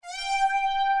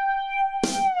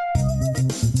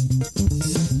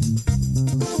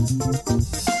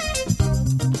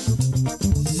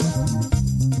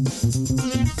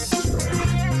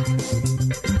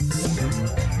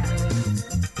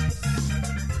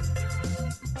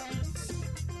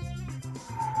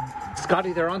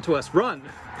Scotty, they're onto us. Run!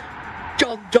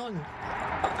 John!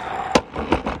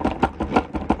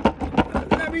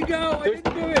 Let me go! I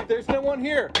didn't do it! There's no one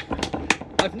here.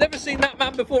 I've never seen that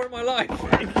man before in my life.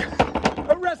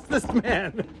 Arrest this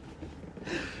man!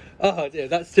 Oh dear,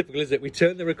 that's typical, isn't it? We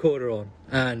turn the recorder on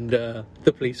and the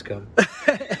police come.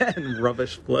 And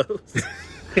rubbish flows.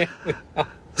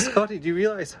 Scotty, do you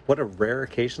realize what a rare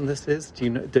occasion this is? Do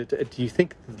you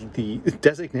think the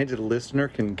designated listener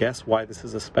can guess why this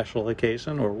is a special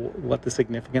occasion, or what the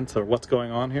significance, or what's going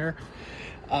on here?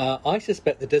 I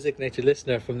suspect the designated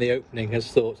listener from the opening has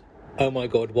thought, oh my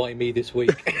God, why me this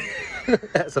week?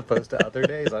 As opposed to other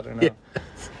days, I don't know.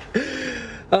 Yes.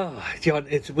 Oh, John,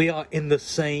 we are in the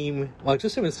same, well,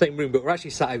 just in the same room, but we're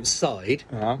actually sat outside.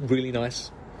 Really nice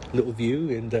little view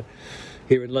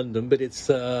here in London, but it's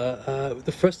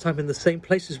the first time in the same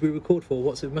place as we record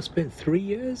for, it must have been 3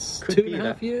 years? Could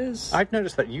 2.5 years? I've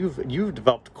noticed that you've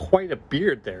developed quite a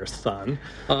beard there, son.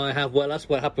 I have. Well, that's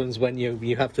what happens when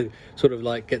you have to sort of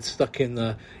like get stuck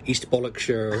in East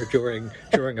Bollockshire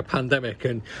during a pandemic,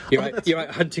 and you're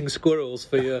out hunting squirrels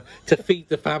to feed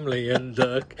the family, and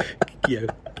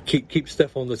keep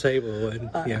stuff on the table,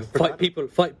 and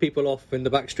fight people off in the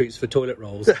back streets for toilet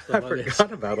rolls. I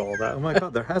forgot about all that. Oh my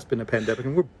God, there has been a pandemic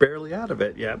and we're barely out of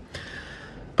it yet.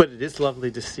 But it is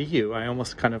lovely to see you. I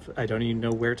don't even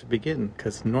know where to begin,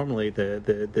 because normally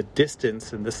the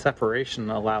distance and the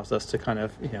separation allows us to kind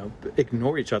of,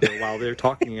 ignore each other while they're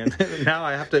talking. And now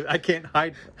I can't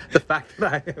hide the fact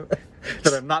that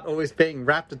I'm not always paying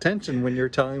rapt attention when you're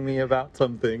telling me about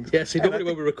some things. Yeah, see, normally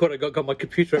when we record, I got my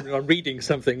computer and I'm reading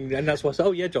something, and that's why I said,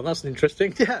 oh yeah, John, that's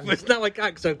interesting. Yeah. But now I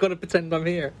can't, so I've got to pretend I'm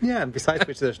here. Yeah, and besides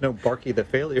which, there's no Barky the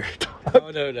Failure dog.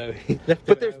 Oh, no.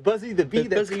 But there's Buzzy the Bee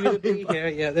that's Buzzy the Bee here,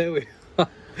 yeah, there we are.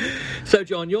 So,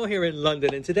 John, you're here in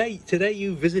London, and today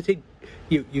you visited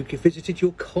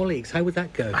your colleagues. How would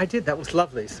that go? I did. That was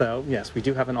lovely. So, yes, we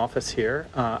do have an office here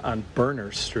on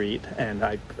Burner Street, and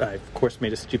I of course,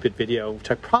 made a stupid video,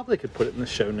 which I probably could put it in the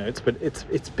show notes, but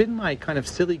it's been my kind of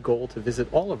silly goal to visit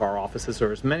all of our offices,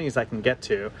 or as many as I can get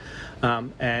to,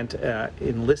 and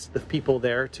enlist the people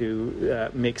there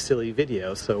to make silly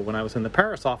videos. So when I was in the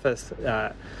Paris office,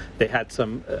 they had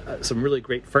some really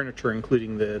great furniture,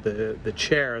 including the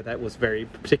chair that was very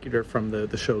particular from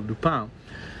the show Lupin.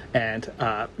 And,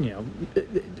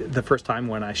 the first time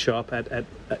when I show up at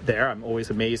there, I'm always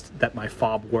amazed that my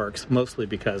fob works, mostly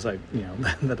because in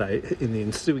the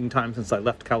ensuing time since I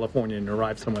left California and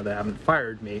arrived somewhere, they haven't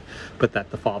fired me, but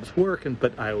that the fobs work,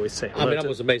 but I always say hello. I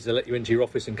was amazed they let you into your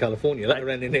office in California, let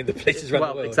around in the places around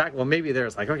the world. Exactly. Well, maybe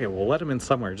there's like, okay, we'll let them in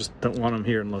somewhere, just don't want them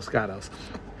here in Los Gatos.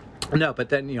 No, but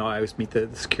then, I always meet the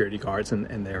security guards,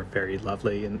 and they're very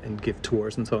lovely and give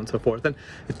tours and so on and so forth. And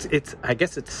I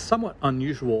guess it's somewhat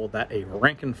unusual that a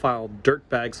rank-and-file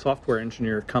dirtbag software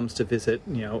engineer comes to visit,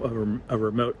 a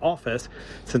remote office,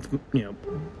 since,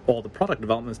 all the product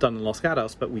development is done in Los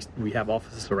Gatos, but we have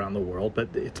offices around the world, but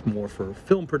it's more for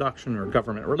film production or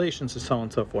government relations and so on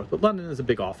and so forth. But London is a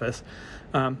big office,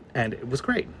 and it was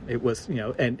great. It was,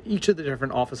 and each of the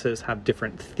different offices have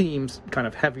different themes, kind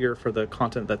of heavier for the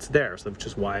content that's there. So, which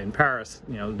is why in Paris,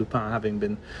 Lupin having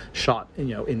been shot,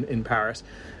 in Paris,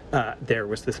 there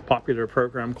was this popular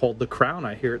program called The Crown.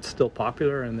 I hear it's still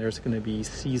popular, and there's going to be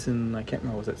season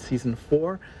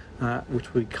 4,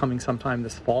 which will be coming sometime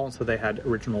this fall. And so they had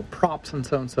original props and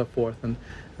so on and so forth, and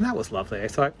that was lovely.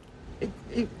 So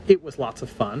it was lots of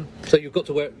fun. So you got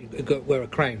to wear a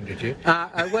crown, did you?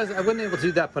 I wasn't able to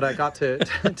do that, but I got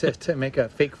to make a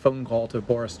fake phone call to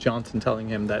Boris Johnson telling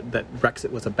him that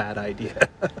Brexit was a bad idea.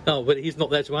 Oh, but he's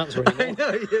not there to answer anymore. I know,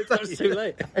 It's too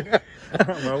late. I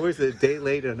don't know, always a day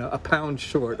late and a pound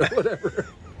short or whatever.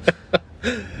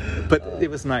 But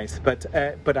it was nice. But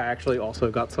I actually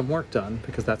also got some work done,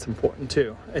 because that's important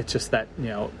too. It's just that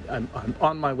I'm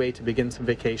on my way to begin some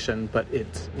vacation, but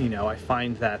it's I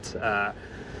find that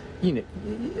the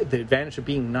advantage of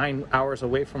being 9 hours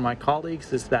away from my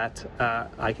colleagues is that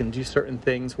I can do certain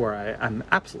things where I'm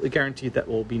absolutely guaranteed that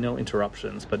there will be no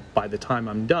interruptions. But by the time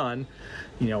I'm done,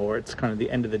 or it's kind of the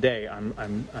end of the day, I'm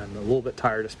a little bit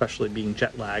tired, especially being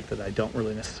jet lagged, that I don't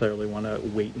really necessarily want to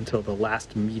wait until the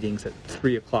last meetings at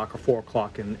 3 o'clock or 4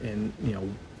 o'clock in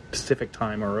Pacific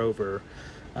time are over.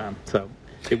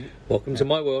 Welcome to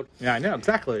my world. Yeah, I know,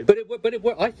 exactly. But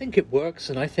I think it works,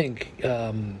 and I think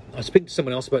I was speaking to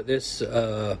someone else about this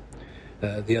the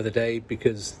other day,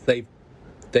 because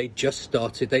they just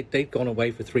started. They'd gone away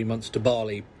for 3 months to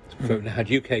Bali, and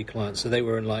had UK clients, so they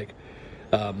were in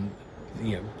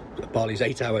Bali's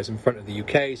 8 hours in front of the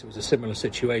UK, so it was a similar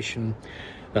situation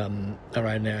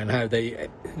around there, and how they,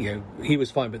 he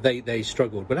was fine, but they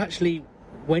struggled. But actually,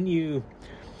 when you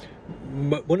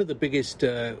one of the biggest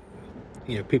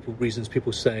reasons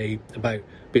people say about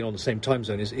being on the same time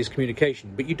zone is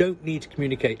communication. But you don't need to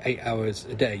communicate 8 hours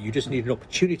a day. You just need an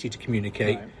opportunity to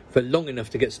communicate for long enough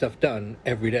to get stuff done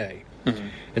every day. Mm-hmm.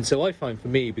 And so I find for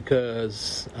me,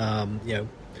 because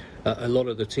a lot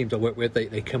of the teams I work with,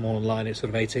 they come online at sort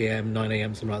of 8 a.m., 9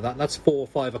 a.m., something like that. That's 4 or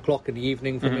 5 o'clock in the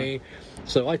evening for me.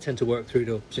 So I tend to work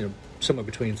through to somewhere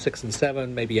between 6 and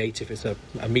 7, maybe 8 if it's a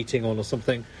meeting on or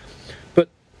something. But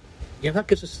that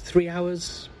gives us 3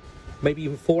 hours, maybe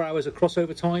even 4 hours of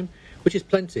crossover time, which is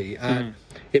plenty. And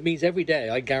it means every day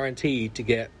I guarantee to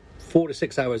get 4 to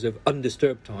 6 hours of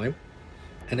undisturbed time,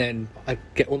 and then I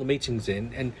get all the meetings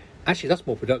in, and actually that's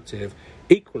more productive.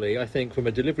 Equally, I think from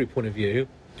a delivery point of view,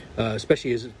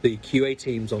 especially as the QA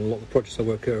teams on a lot of the projects I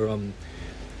work are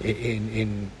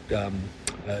in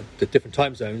the different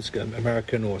time zones,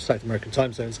 American or South American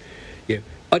time zones.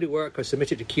 I do work, I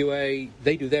submit it to QA,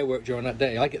 they do their work during that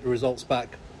day, I get the results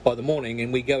back by the morning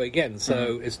and we go again.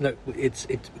 So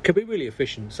it can be really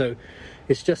efficient. So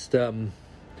it's just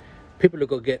people have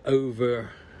got to get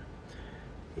over.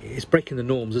 It's breaking the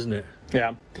norms, isn't it?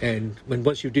 Yeah. And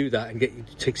once you do that and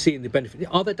get to seeing the benefits,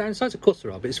 are there downsides? Of course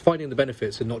there are, but it's finding the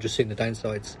benefits and not just seeing the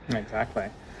downsides. Exactly.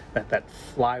 That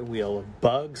flywheel of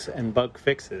bugs and bug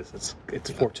fixes. It's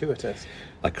fortuitous.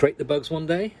 I create the bugs one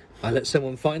day, I let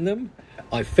someone find them,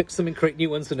 I fix them and create new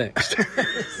ones the next.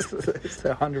 It's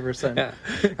 100%. Yeah.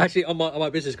 Actually, on my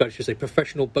business card, it should say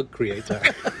professional bug creator.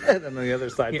 And then on the other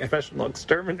side, professional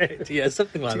exterminator. Yeah,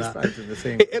 something like that. Two sides of the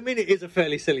same. I mean, it is a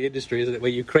fairly silly industry, isn't it,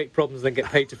 where you create problems and then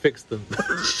get paid to fix them.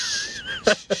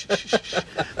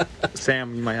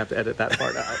 Sam, you might have to edit that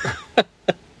part out.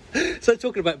 So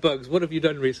talking about bugs, what have you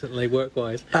done recently,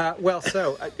 work-wise?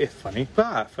 It's funny.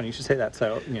 Funny you should say that.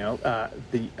 So,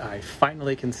 I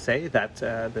finally can say that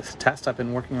this test I've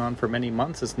been working on for many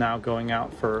months is now going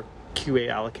out for QA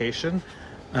allocation,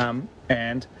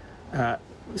 and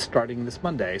starting this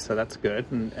Monday. So that's good.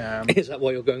 And is that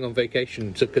why you're going on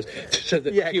vacation? So that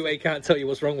QA can't tell you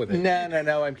what's wrong with it? No.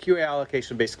 QA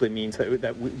allocation basically means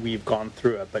that we've gone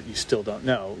through it, but you still don't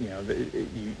know.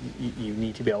 You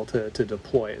need to be able to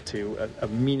deploy it to a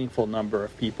meaningful number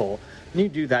of people. And you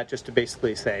do that just to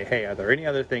basically say, hey, are there any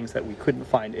other things that we couldn't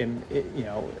find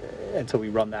and so we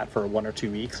run that for 1 or 2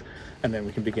 weeks, and then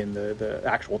we can begin the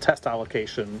actual test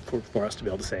allocation for us to be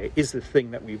able to say, is the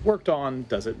thing that we've worked on,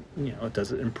 does it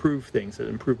improve things, does it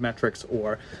improve metrics,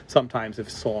 or sometimes if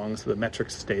so long as the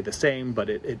metrics stay the same, but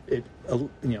it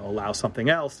allows something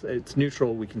else, it's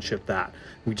neutral, we can ship that.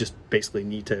 We just basically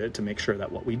need to make sure that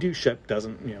what we do ship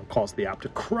doesn't cause the app to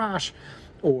crash,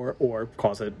 or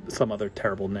cause some other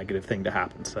terrible negative thing to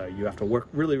happen. So you have to work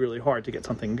really, really hard to get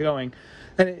something going.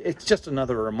 And it's just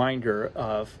another reminder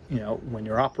of, when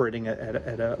you're operating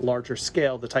at a larger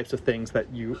scale, the types of things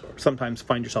that you sometimes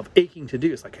find yourself aching to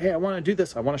do. It's like, hey, I want to do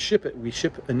this. I want to ship it. We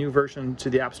ship a new version to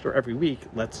the App Store every week.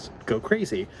 Let's go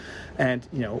crazy. And,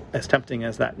 as tempting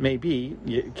as that may be,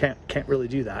 you can't really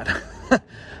do that.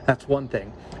 That's one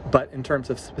thing. But in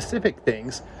terms of specific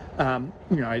things,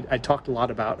 I talked a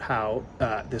lot about how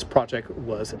this project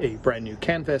was a brand new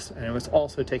canvas, and it was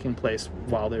also taking place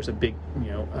while there's a big,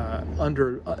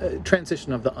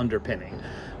 transition of the underpinning,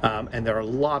 and there are a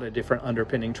lot of different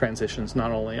underpinning transitions,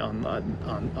 not only on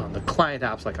the client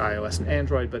apps like iOS and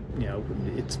Android, but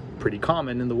it's pretty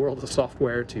common in the world of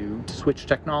software to switch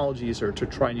technologies or to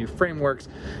try new frameworks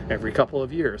every couple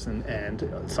of years, and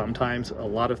sometimes a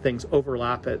lot of things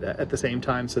overlap at the same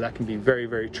time, so that can be very,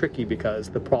 very tricky, because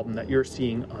the problem that you're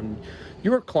seeing on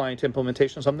your client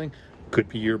implementation of something could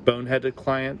be your boneheaded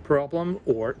client problem,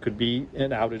 or it could be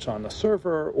an outage on the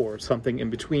server or something in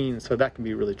between, so that can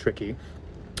be really tricky.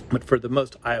 But for the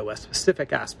most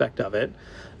iOS-specific aspect of it,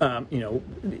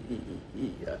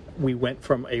 we went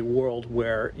from a world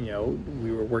where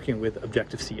we were working with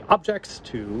Objective-C objects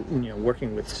to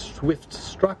working with Swift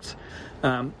structs,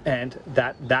 and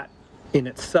that in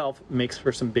itself makes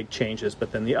for some big changes.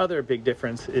 But then the other big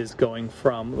difference is going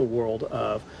from the world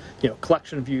of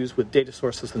collection views with data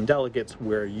sources and delegates,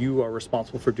 where you are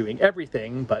responsible for doing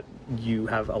everything, but you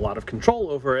have a lot of control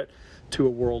over it, to a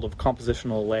world of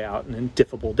compositional layout and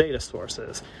diffable data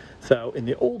sources. So in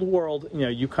the old world,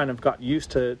 you kind of got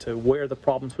used to where the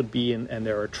problems would be, and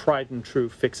there are tried and true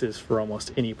fixes for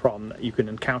almost any problem that you can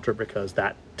encounter, because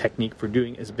that technique for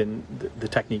doing the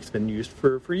technique's been used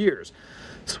for years.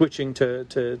 Switching to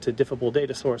diffable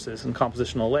data sources and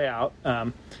compositional layout,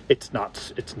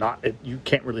 you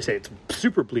can't really say it's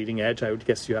super bleeding edge. I would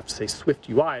guess you have to say Swift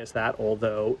UI is that,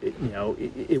 although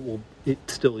it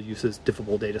still uses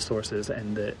diffable data sources,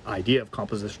 and the idea of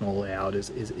compositional layout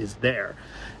is there.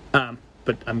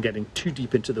 But I'm getting too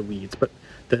deep into the weeds. But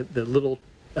the little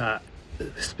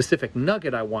specific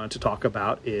nugget I wanted to talk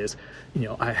about is,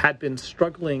 I had been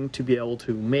struggling to be able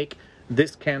to make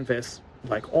this canvas,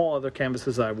 like all other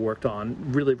canvases I've worked on,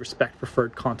 really respect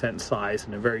preferred content size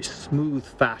in a very smooth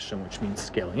fashion, which means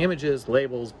scaling images,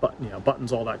 labels,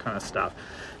 buttons, all that kind of stuff.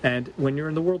 And when you're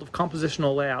in the world of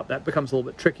compositional layout, that becomes a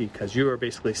little bit tricky, because you are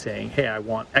basically saying, hey, I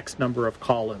want X number of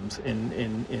columns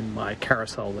in my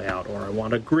carousel layout, or I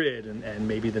want a grid, and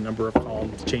maybe the number of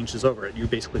columns changes over it. You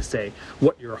basically say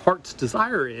what your heart's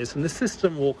desire is, and the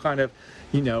system will kind of,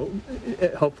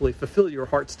 hopefully fulfill your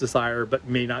heart's desire, but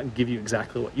may not give you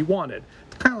exactly what you wanted.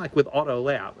 It's kind of like with auto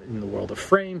layout. In the world of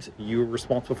frames, you're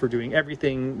responsible for doing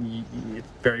everything. It's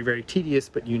very, very tedious,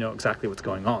 but you know exactly what's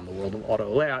going on. In the world of auto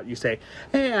layout, you say,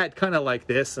 hey, I'd kind of like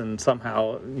this, and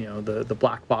somehow, the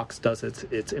black box does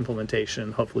its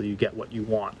implementation. Hopefully you get what you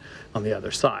want on the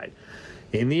other side.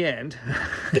 In the end,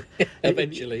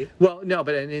 eventually. Well, no,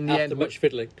 but in the end, after much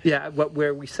fiddling. Yeah,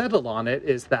 where we settle on it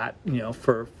is that,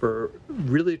 for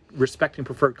really respecting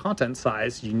preferred content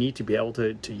size, you need to be able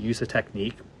to use a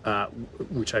technique,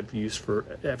 which I've used for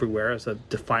everywhere, as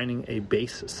defining a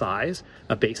base size,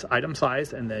 a base item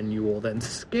size, and then you will then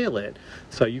scale it.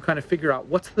 So you kind of figure out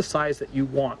what's the size that you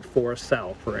want for a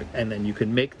cell for it, and then you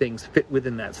can make things fit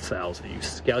within that cell. So you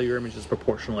scale your images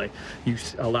proportionally. You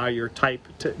allow your type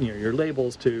to, your labels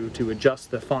to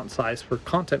adjust the font size for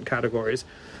content categories.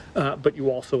 But you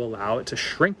also allow it to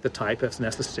shrink the type as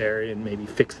necessary and maybe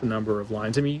fix the number of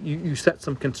lines. I mean, you set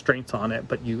some constraints on it,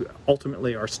 but you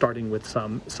ultimately are starting with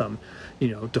some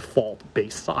default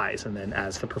base size. And then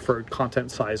as the preferred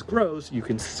content size grows, you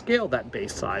can scale that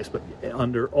base size, but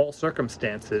under all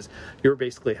circumstances, you're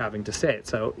basically having to say it.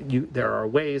 So there are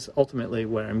ways, ultimately,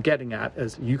 what I'm getting at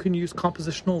is you can use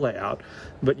compositional layout,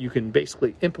 but you can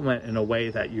basically implement in a way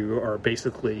that you are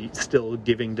basically still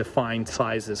giving defined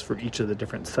sizes for each of the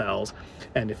different cells.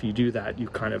 And if you do that, you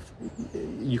can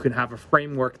have a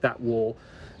framework that will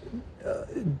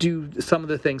do some of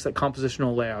the things that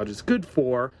compositional layout is good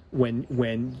for when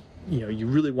you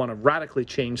really want to radically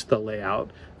change the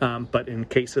layout, but in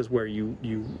cases where you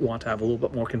want to have a little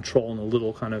bit more control and a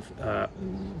little kind of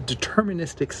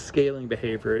deterministic scaling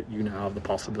behavior, you now have the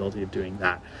possibility of doing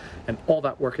that. And all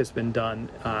that work has been done.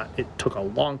 It took a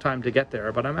long time to get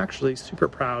there, but I'm actually super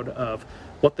proud of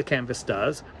what the canvas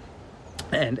does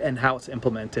and how it's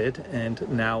implemented, and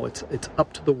now it's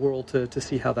up to the world to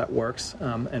see how that works,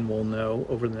 and we'll know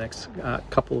over the next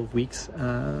couple of weeks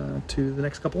to the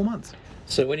next couple of months.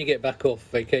 So when you get back off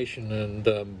vacation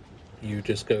and you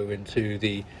just go into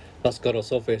the Las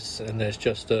Gatos office and there's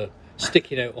just a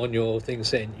sticky note on your thing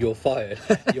saying you're fired,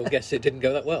 you'll guess it didn't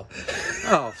go that well.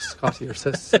 Oh, Scotty, you're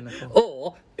so cynical.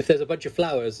 Or if there's a bunch of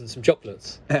flowers and some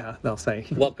chocolates, yeah, they'll say,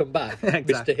 welcome back,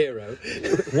 exactly. Mr. Hero.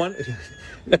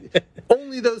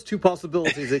 Only those two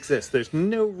possibilities exist. There's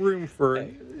no room for...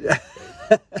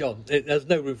 John, there's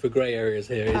no room for grey areas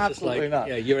here. It's Absolutely just like, not.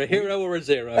 yeah, you're a hero or a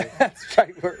zero. That's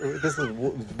right. This is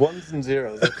ones and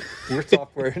zeros. We're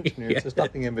software engineers. Yeah. There's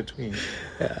nothing in between.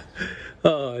 Yeah.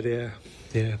 Oh, dear.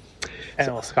 Yeah.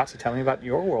 And well, Scotty, tell me about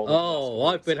your world. Oh,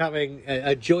 I've been having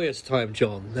a joyous time,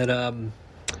 John. That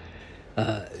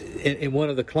in one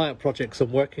of the client projects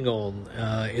I'm working on,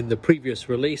 in the previous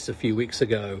release a few weeks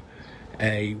ago,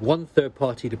 one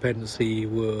third-party dependency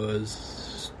was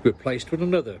replaced with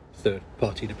another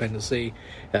third-party dependency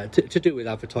to do with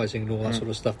advertising and all that sort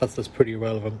of stuff. That's pretty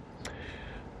irrelevant.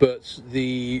 But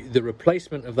the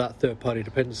replacement of that third-party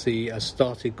dependency has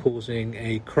started causing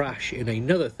a crash in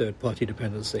another third-party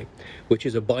dependency, which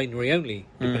is a binary-only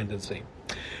dependency.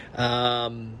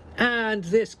 And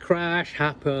this crash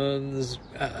happens.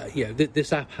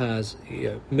 This app has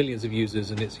millions of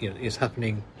users, and it's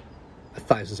happening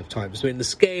thousands of times. So in the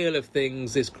scale of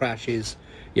things, this crash is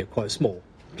quite small.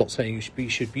 I'm not saying you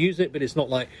should use it, but it's not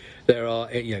like there are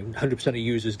 100% of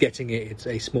users getting it. It's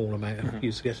a small amount of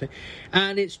users getting it,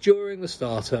 and it's during the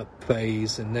startup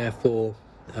phase, and therefore,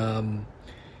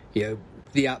 the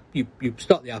app you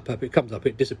start the app up, it comes up,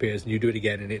 it disappears, and you do it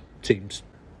again, and it seems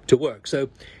to work. So,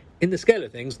 in the scale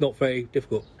of things, not very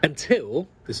difficult. Until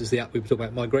this is the app we were talking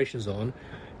about migrations on.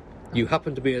 You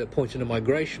happen to be at a point in a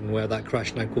migration where that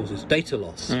crash now causes data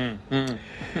loss.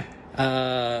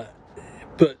 But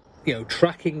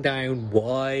tracking down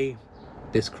why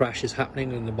this crash is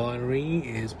happening in the binary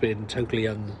has been totally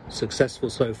unsuccessful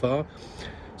so far.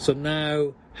 So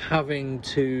now having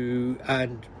to,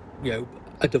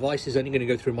 a device is only going to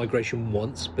go through migration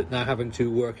once, but now having to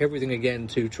work everything again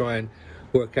to try and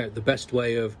work out the best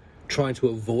way of trying to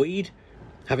avoid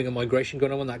having a migration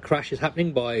going on when that crash is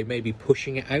happening by maybe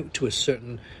pushing it out to a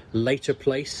certain later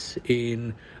place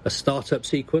in a startup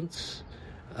sequence.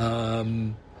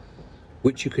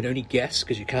 which you can only guess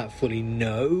because you can't fully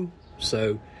know.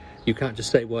 So you can't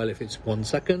just say, well, if it's 1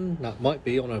 second, that might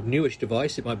be on a newish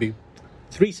device, it might be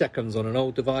 3 seconds on an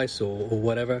old device or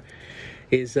whatever,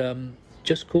 is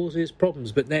just causes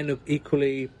problems. But then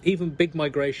equally, even big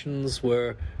migrations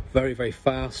were very, very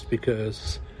fast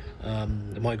because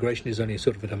the migration is only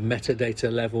sort of at a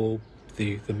metadata level.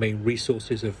 The main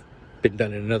resources have been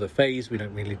done in another phase. We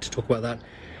don't really need to talk about that.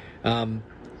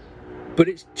 But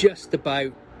it's just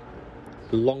about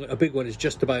a big one is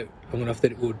just about long enough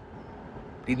that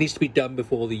it needs to be done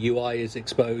before the UI is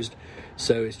exposed.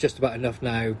 So it's just about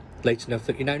late enough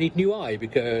that you now need new UI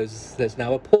because there's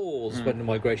now a pause when the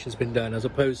migration's been done, as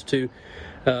opposed to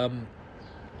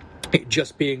it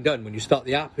just being done. When you start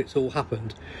the app, it's all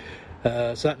happened.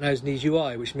 So that now needs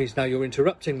UI, which means now you're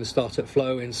interrupting the startup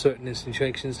flow in certain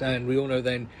instantiations, and we all know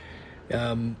then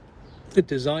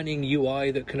designing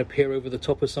UI that can appear over the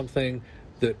top of something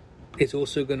that is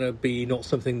also going to be not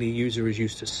something the user is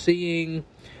used to seeing.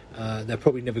 They're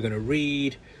probably never going to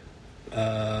read.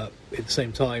 At the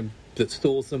same time, that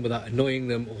stores them without annoying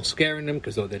them or scaring them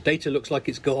because their data looks like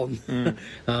it's gone.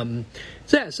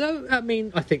 So I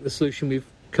mean, I think the solution we've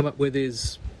come up with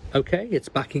is okay. It's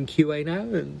back in QA now,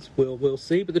 and we'll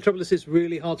see. But the trouble is, it's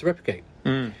really hard to replicate.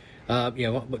 What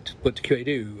do QA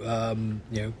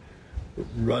do?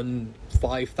 Run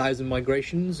 5,000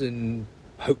 migrations and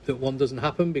hope that one doesn't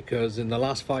happen, because in the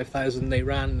last 5,000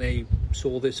 they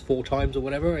saw this 4 times or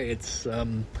whatever. It's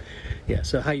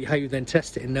so how you then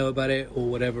test it and know about it or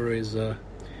whatever is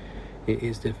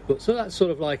difficult. So that's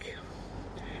sort of like,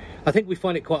 I think we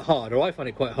find it quite hard, or I find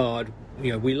it quite hard.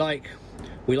 We like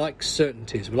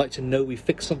certainties. We like to know we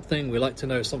fix something. We like to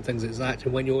know something's exact.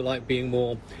 And when you're like being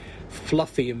more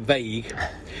fluffy and vague,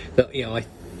 that I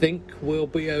think we'll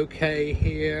be okay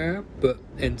here, but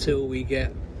until we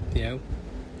get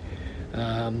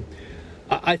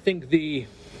I think the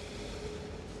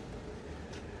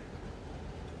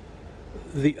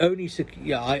only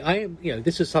I am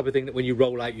this is the type of thing that when you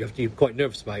roll out you have to be quite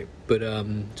nervous about, but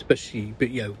we'll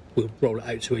roll it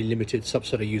out to a limited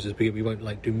subset of users, because we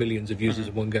won't do millions of users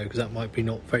in one go, because that might be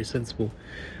not very sensible.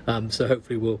 So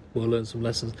hopefully we'll learn some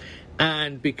lessons.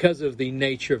 And because of the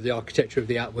nature of the architecture of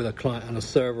the app with a client and a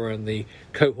server and the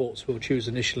cohorts we'll choose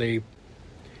initially,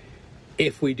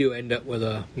 if we do end up with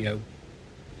a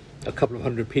couple of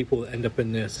hundred people that end up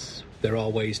in this, there are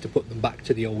ways to put them back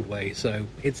to the old way. So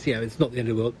it's it's not the end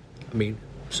of the world. I mean,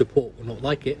 support will not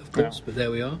like it, of course, but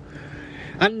there we are.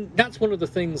 And that's one of the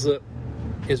things that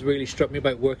has really struck me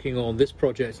about working on this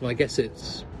project, and I guess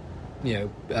it's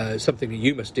something that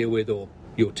you must deal with, or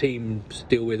your teams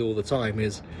deal with all the time,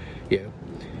 is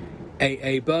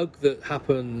a bug that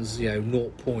happens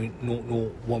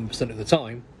 0.001% of the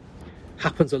time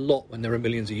happens a lot when there are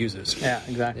millions of users. Yeah,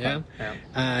 exactly. Yeah?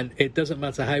 And it doesn't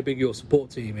matter how big your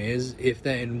support team is, if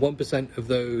then 1% of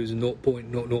those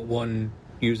 0.001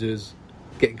 users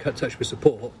get in touch with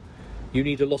support, you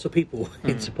need a lot of people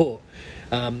in support.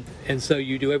 And so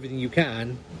you do everything you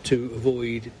can to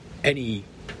avoid any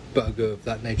bug of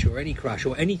that nature, or any crash,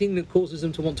 or anything that causes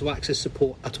them to want to access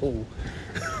support at all.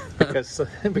 because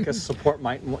support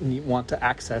might want to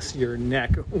access your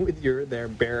neck with their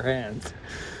bare hands.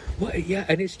 Well, yeah,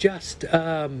 and it's just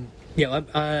I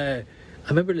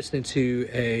remember listening to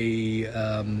a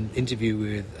interview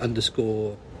with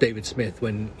 _David Smith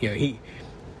when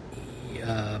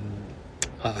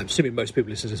I'm assuming most people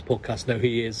listening to this podcast know who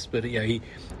he is, but he's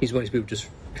one of these people who just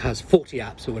has 40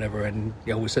 apps or whatever, and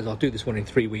always says, I'll do this one in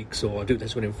 3 weeks, or I'll do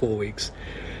this one in 4 weeks.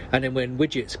 And then when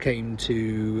widgets came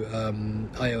to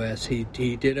iOS, he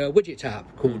did a widget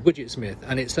app called Widget Smith,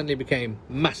 and it suddenly became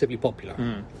massively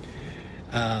popular.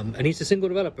 And he's a single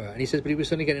developer, and he says, but he was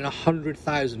suddenly getting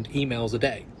 100,000 emails a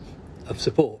day of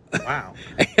support. Wow.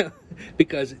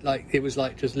 Because it was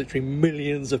just literally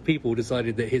millions of people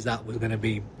decided that his app was going to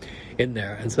be in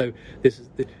there. And so this is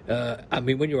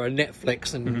when you're on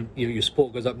Netflix and your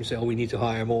support goes up and you say, we need to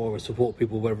hire more or support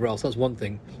people, whatever else, that's one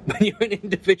thing. When you're an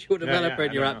individual developer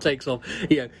and your app takes off,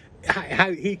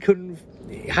 how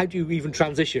do you even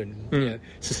transition?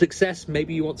 So success,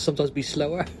 maybe you want to sometimes be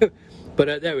slower.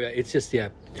 But there we are. It's just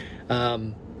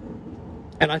and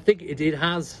I think it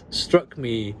has struck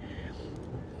me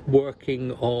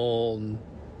working on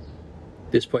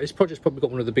this project. This project's probably got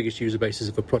one of the biggest user bases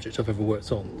of a project I've ever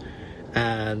worked on,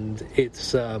 and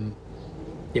it's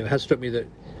it has struck me that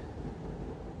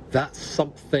that's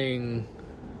something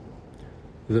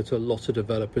that a lot of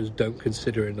developers don't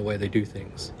consider in the way they do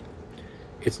things.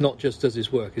 It's not just does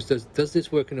this work; it's does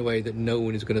this work in a way that no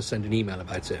one is going to send an email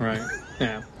about it. Right.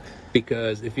 Yeah.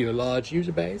 Because if you're a large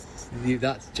user base,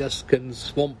 that just can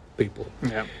swamp people.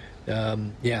 Yeah.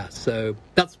 So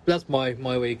that's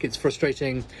my week. It's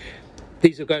frustrating.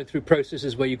 These are going through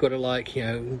processes where you've got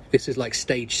to this is like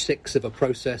stage 6 of a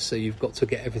process, so you've got to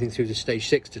get everything through to stage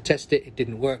 6 to test it. It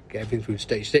didn't work. Get everything through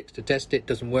stage 6 to test it.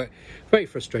 Doesn't work. Very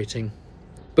frustrating.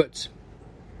 But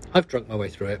I've drunk my way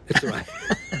through it. It's all right.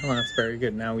 Well, that's very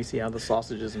good. Now we see how the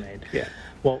sausage is made. Yeah.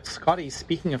 Well, Scotty,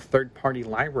 speaking of third-party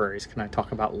libraries, can I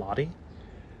talk about Lottie?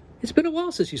 It's been a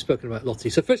while since you've spoken about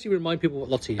Lottie. So first you remind people what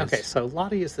Lottie is. Okay, so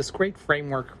Lottie is this great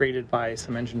framework created by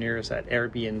some engineers at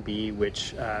Airbnb,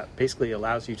 which basically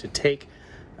allows you to take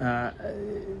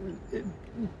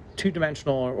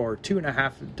two-dimensional or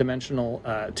 2.5-dimensional,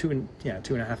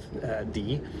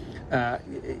 2.5D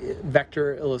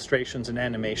vector illustrations and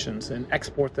animations and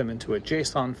export them into a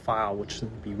JSON file, which can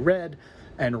be read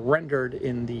and rendered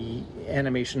in the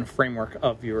animation framework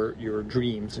of your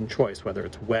dreams and choice, whether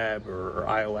it's web or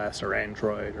iOS or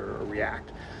Android or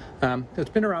React. It's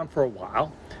been around for a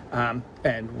while, and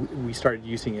we started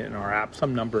using it in our app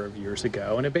some number of years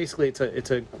ago. And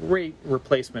it's a great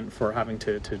replacement for having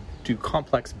to do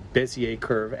complex Bezier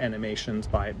curve animations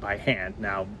by hand.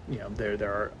 Now,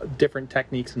 there are different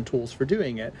techniques and tools for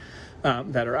doing it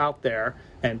that are out there.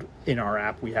 And in our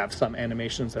app, we have some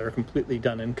animations that are completely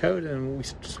done in code, and we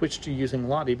switched to using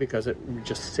Lottie because it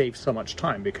just saves so much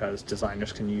time, because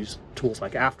designers can use tools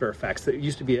like After Effects. It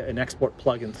used to be an export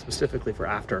plugin specifically for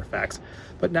After Effects,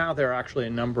 but now there are actually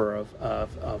a number of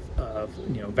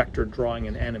vector drawing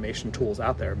and animation tools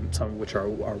out there, some of which are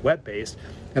web-based,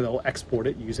 and they'll export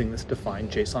it using this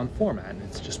defined JSON format, and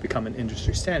it's just become an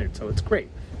industry standard, so it's great.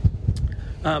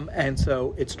 And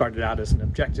so it started out as an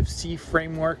Objective-C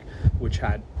framework, which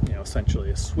had essentially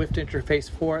a Swift interface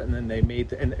for it, and then they made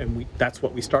that's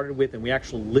what we started with, and we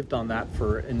actually lived on that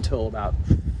until about,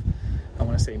 I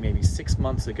want to say maybe 6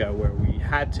 months ago, where we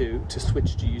had to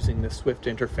switch to using the Swift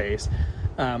interface,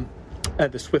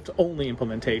 the Swift only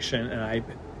implementation, and I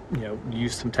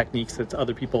used some techniques that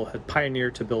other people had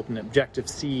pioneered to build an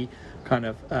Objective-C kind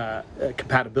of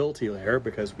compatibility layer,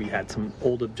 because we had some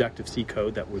old Objective-C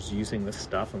code that was using this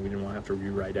stuff, and we didn't want to have to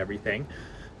rewrite everything.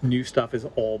 New stuff has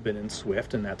all been in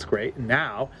Swift, and that's great.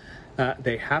 Now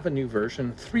they have a new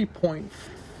version,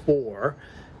 3.4,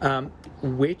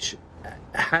 which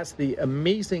has the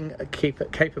amazing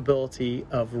capability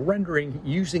of rendering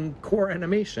using core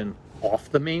animation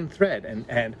off the main thread.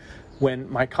 And when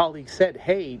my colleague said,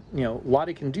 hey,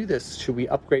 Lottie can do this, should we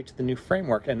upgrade to the new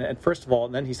framework? And first of all,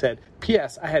 and then he said,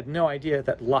 P.S. I had no idea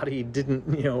that Lottie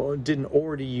didn't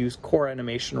already use core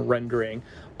animation rendering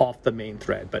off the main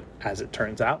thread. But as it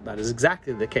turns out, that is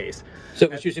exactly the case. So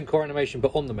it was using core animation,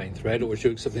 but on the main thread, or was it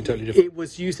doing something totally different? It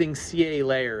was using CA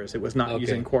layers. It was not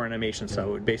using core animation. So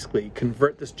it would basically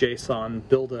convert this JSON,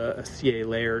 build a CA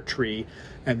layer tree,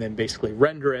 and then basically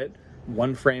render it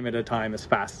one frame at a time as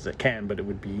fast as it can, but it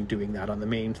would be doing that on the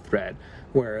main thread.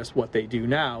 Whereas what they do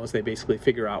now is they basically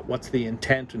figure out what's the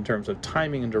intent in terms of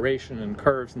timing and duration and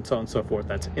curves and so on and so forth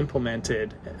that's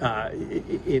implemented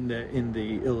in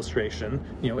the illustration,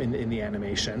 in the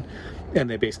animation, and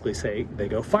they basically say they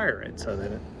go fire it, so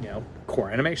that core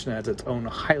animation has its own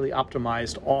highly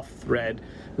optimized off-thread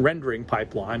rendering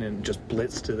pipeline and just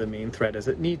blitz to the main thread as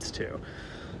it needs to.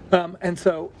 And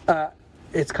so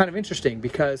it's kind of interesting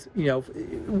because,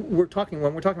 when we're talking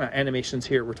about animations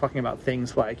here, we're talking about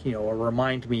things like, a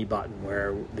remind me button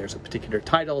where there's a particular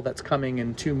title that's coming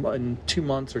in 2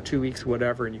 months or 2 weeks or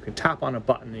whatever, and you can tap on a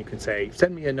button and you can say,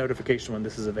 send me a notification when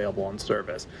this is available on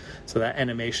service. So that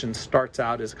animation starts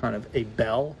out as kind of a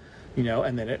bell,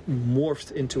 and then it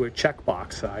morphs into a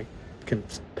checkbox. I can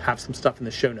have some stuff in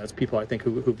the show notes. People, I think,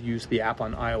 who've used the app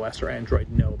on iOS or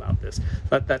Android know about this.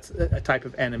 But that's a type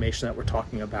of animation that we're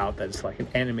talking about, that is like an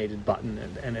animated button,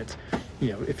 and it's,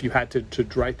 if you had to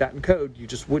write that in code, you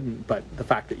just wouldn't. But the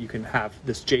fact that you can have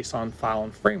this JSON file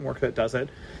and framework that does it,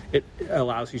 it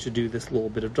allows you to do this little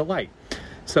bit of delight.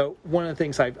 So one of the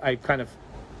things I kind of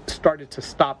started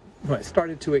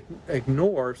to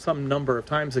ignore some number of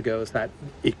times ago is that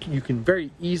you can very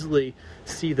easily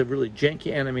see the really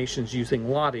janky animations using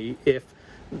Lottie if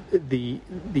the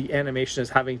animation is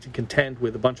having to contend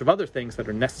with a bunch of other things that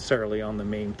are necessarily on the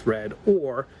main thread,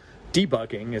 or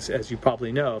debugging, as you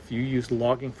probably know. If you use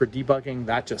logging for debugging,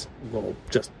 that just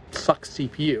sucks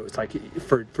CPU. It's like,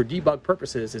 for debug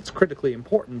purposes, it's critically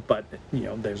important, but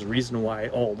there's a reason why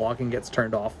all logging gets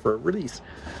turned off for release.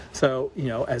 So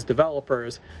as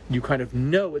developers, you kind of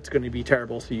know it's going to be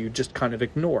terrible, so you just kind of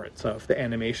ignore it. So if the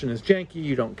animation is janky,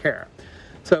 you don't care.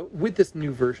 So with this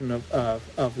new version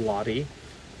of Lottie,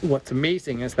 what's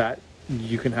amazing is that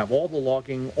you can have all the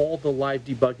logging, all the live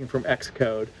debugging from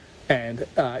Xcode, and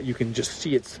you can just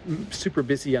see it's super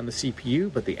busy on the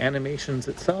CPU, but the animations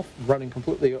itself running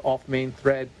completely off main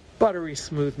thread, buttery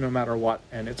smooth no matter what,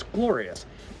 and it's glorious.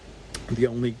 The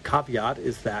only caveat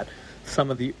is that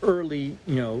some of the early,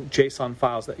 JSON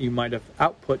files that you might have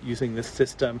output using this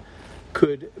system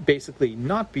could basically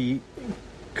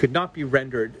could not be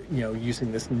rendered,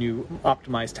 using this new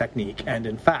optimized technique. And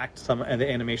in fact, some of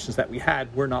the animations that we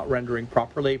had were not rendering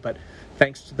properly, but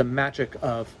thanks to the magic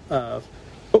of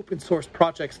open source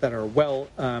projects that are well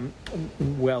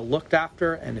looked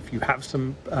after, and if you have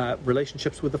some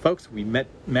relationships with the folks, we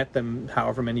met them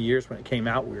however many years when it came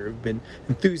out. We've been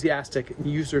enthusiastic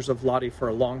users of Lottie for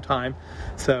a long time.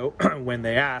 So when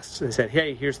they asked, they said,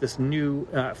 hey, here's this new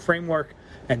framework,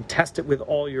 and test it with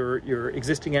all your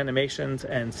existing animations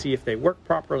and see if they work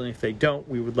properly. And if they don't,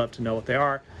 we would love to know what they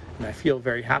are. And I feel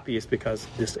very happy is because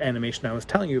this animation I was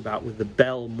telling you about with the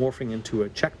bell morphing into a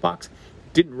checkbox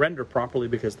didn't render properly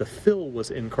because the fill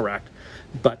was incorrect.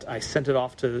 But I sent it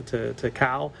off to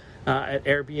Cal at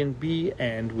Airbnb,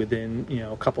 and within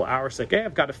a couple hours, like, hey,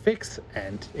 I've got a fix,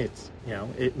 and it's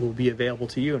it will be available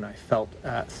to you. And I felt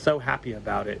so happy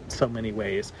about it in so many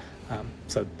ways.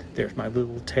 So there's my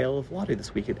little tale of Lottie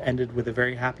this week. It ended with a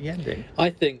very happy ending. I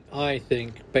think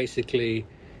basically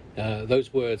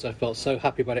those words, I felt so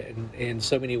happy about it in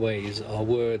so many ways, are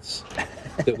words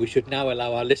that we should now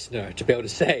allow our listener to be able to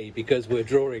say because we're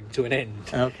drawing to an end.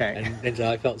 Okay. And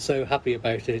I felt so happy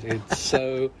about it in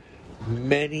so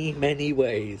many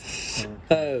ways.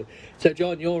 Mm-hmm. So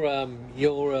John,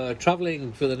 you're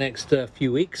traveling for the next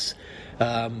few weeks.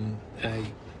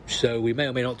 So we may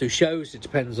or may not do shows. It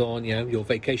depends on your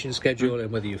vacation schedule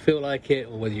and whether you feel like it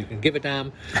or whether you can give a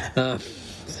damn.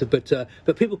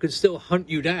 But people can still hunt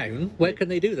you down. Where can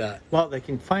they do that? Well, they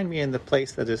can find me in the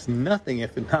place that is nothing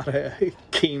if not a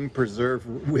game preserve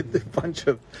with a bunch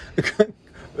of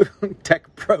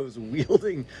tech pros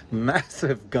wielding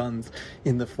massive guns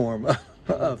in the form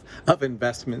of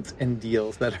investments and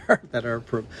deals that are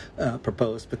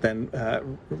proposed but then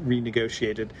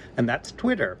renegotiated, and that's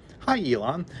Twitter. Hi,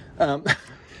 Elon.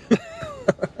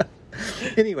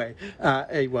 Anyway,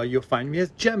 well, you'll find me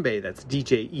as Djembe. That's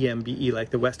DJEMBE,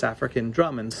 like the West African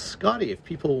drum. And Scotty, if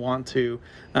people want to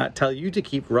tell you to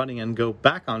keep running and go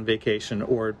back on vacation,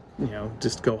 or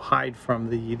just go hide from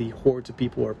the hordes of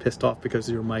people who are pissed off because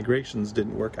your migrations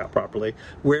didn't work out properly,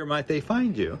 where might they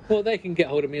find you? Well, they can get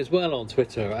hold of me as well on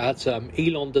Twitter at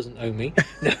Elon Doesn't Owe Me,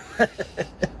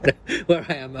 where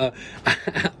I am at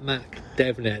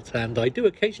MacDevNet, and I do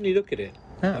occasionally look at it.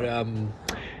 Oh. But,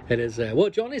 it is well,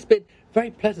 John, it's been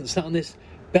very pleasant sat on this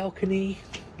balcony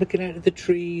looking out at the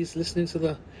trees, listening to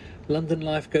the London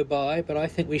life go by, but I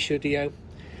think we should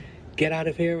get out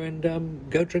of here and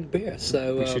go drink beer.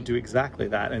 So we should do exactly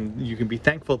that, and you can be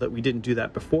thankful that we didn't do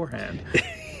that beforehand.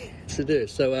 Yes, it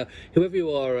is. So whoever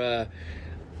you are,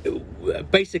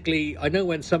 basically, I know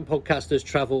when some podcasters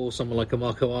travel, someone like a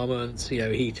Marco Arment,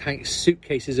 he takes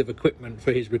suitcases of equipment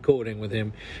for his recording with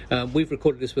him. We've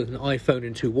recorded this with an iPhone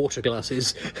and 2 water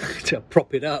glasses to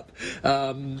prop it up.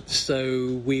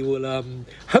 So we will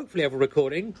hopefully have a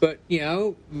recording, but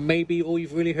maybe all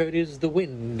you've really heard is the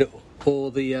wind, or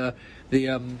the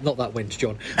not that wind,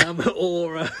 John,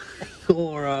 or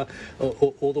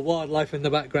the wildlife in the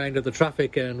background of the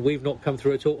traffic, and we've not come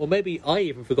through at all. Or maybe I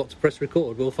even forgot to press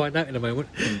record. We'll find out in a moment,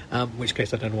 in which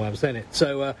case I don't know why I'm saying it.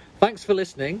 So thanks for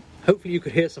listening. Hopefully you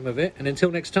could hear some of it, and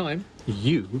until next time,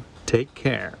 you take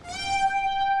care.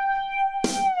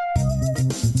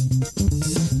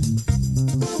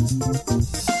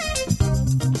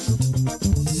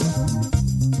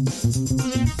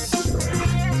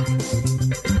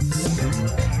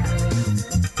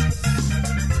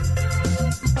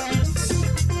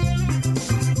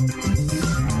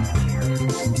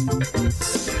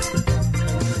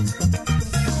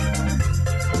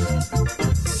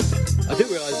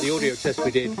 audio test we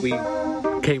did, we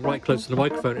came right close to the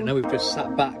microphone, and now we've just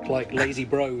sat back like lazy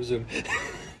bros and